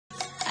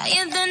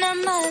higher than a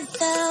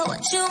mother.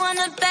 What you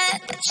wanna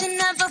bet that you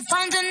never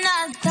find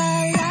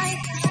another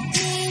like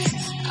me?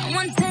 I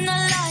once in a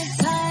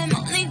lifetime,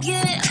 only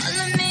get all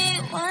of me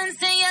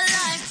once in your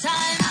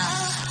lifetime.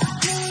 I'll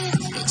leave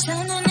you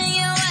drowning in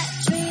your wet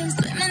dreams,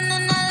 swimming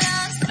in the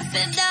love, surf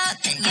it out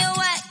in your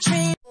wet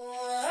dreams.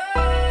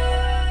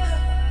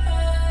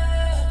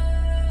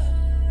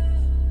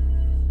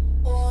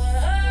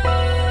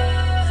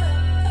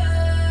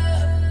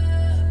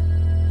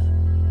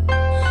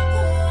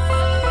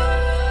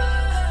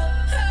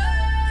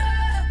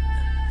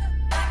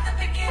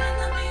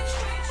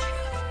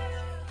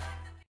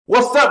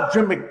 What's up,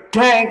 Dreamer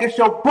Gang? It's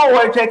your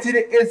boy JT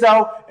the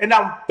Izzo, and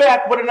I'm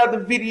back with another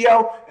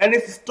video, and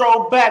this is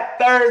Throwback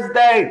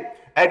Thursday.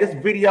 And this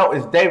video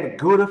is David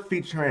Guetta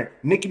featuring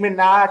Nicki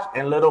Minaj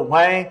and Lil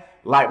Wyane,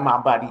 Light My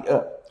Body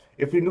Up.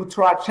 If you're new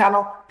to our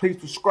channel, please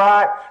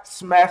subscribe,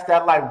 smash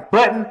that like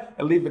button,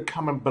 and leave a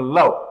comment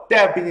below.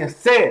 That being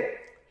said,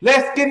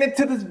 let's get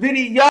into this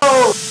video.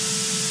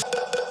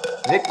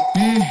 Nicki,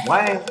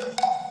 Wyane.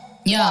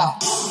 Yo,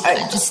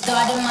 I just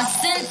started my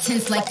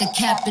sentence like a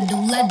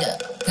capital letter.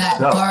 Got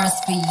bars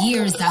for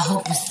years, I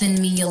hope you send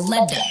me a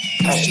letter.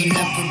 You should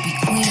never be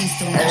queen,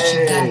 so now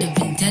she got a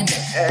vendetta.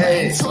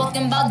 I ain't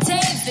talking about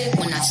David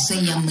when I say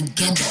I'm a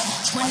getter.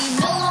 20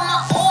 mil on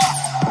my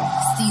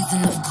off,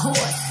 season of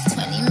course.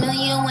 20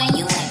 million when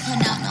you ain't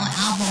put out no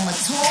album or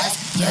tours.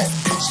 Yes,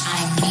 bitch,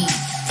 I'm me,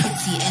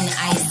 pretty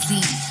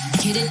N-I-C.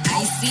 Get it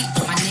icy,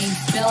 but my name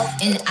spelled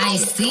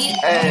N-I-C.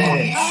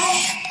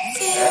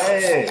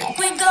 Like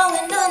we're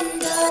going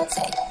under,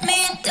 take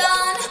me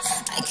down.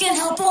 I can't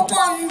help but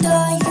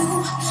wonder.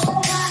 You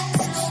got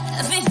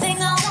everything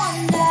I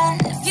want, and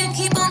if you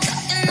keep on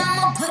talking,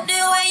 I'ma put it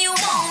where you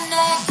want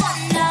it.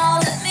 Come now,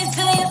 let me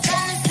feel your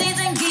fantasies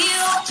and give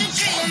you what you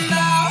dream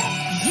about.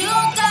 You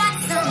got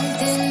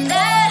something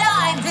that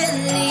I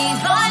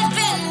believe. I've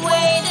been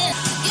waiting.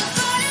 You're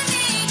burning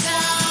me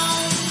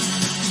down,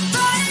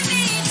 burning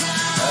me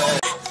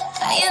down.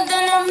 Higher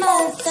than a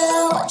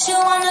mother. What you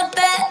wanna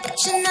bet?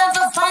 You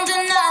never found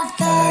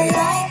another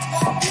like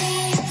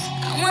me.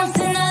 I once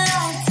in a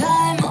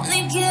lifetime,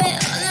 only get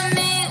all of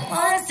me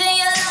once in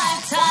your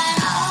lifetime.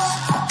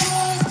 I'll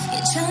leave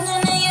you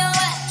drowning in your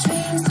wet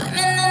dreams,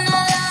 swimming in the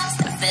love,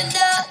 surf it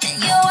out in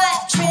your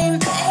wet dream.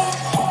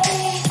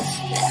 Baby,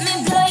 let me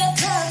blow your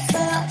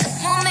cover. It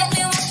won't make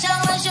me wish I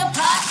was your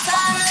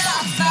part-time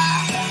lover.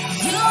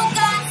 You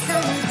got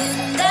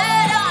something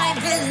that I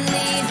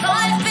believe.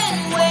 I've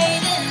been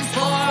waiting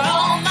for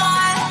all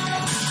my.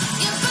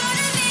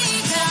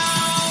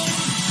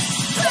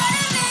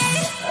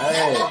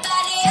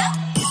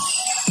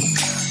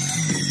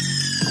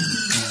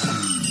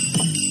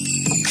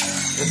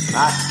 It's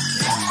not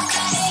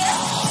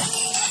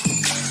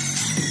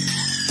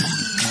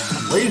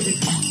crazy.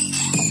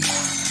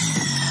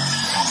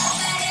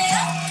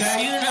 Girl,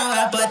 you know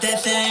I bought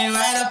that thing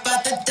right up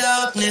out the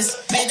darkness.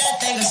 Made that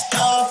thing a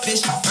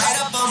starfish, right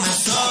up on my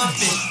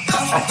swordfish.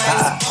 I'm a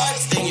crazy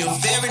sports, then you're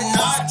very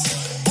nuts.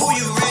 Who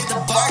you rate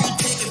the bar, you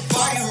take it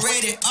far, you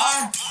rated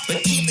R.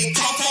 But keep it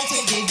tight, tight,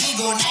 take it deep,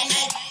 go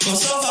night-night. Go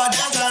so far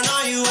down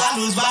on you, I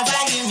lose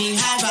Wi-Fi, give me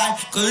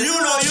high-five. Cause you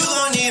know you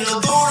gon' need a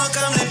bone to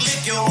come and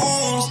lick your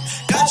wounds.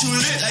 Got you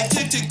lit like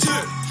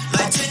tick-tick-tick,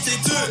 like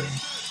tick-tick-tick,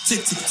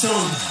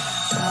 tick-tick-toom.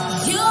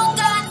 You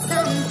got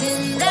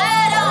something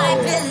that I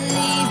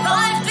believe.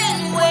 I've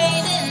been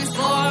waiting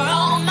for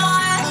all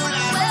my.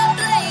 We're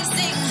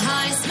blazing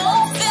high,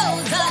 smoke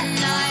fills the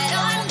night.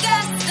 I'm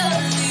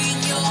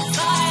gasoline, your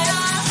fire.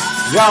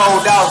 Yo,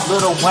 that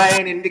was Lil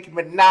Wyane and Nicki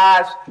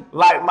Minaj,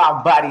 Light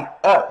My Body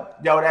Up.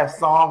 Yo, that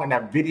song and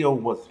that video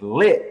was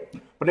lit.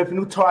 But if you're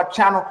new to our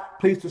channel,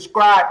 please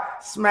subscribe,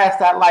 smash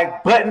that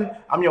like button.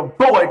 I'm your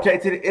boy,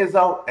 JT the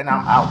Izzo, and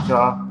I'm out,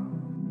 y'all.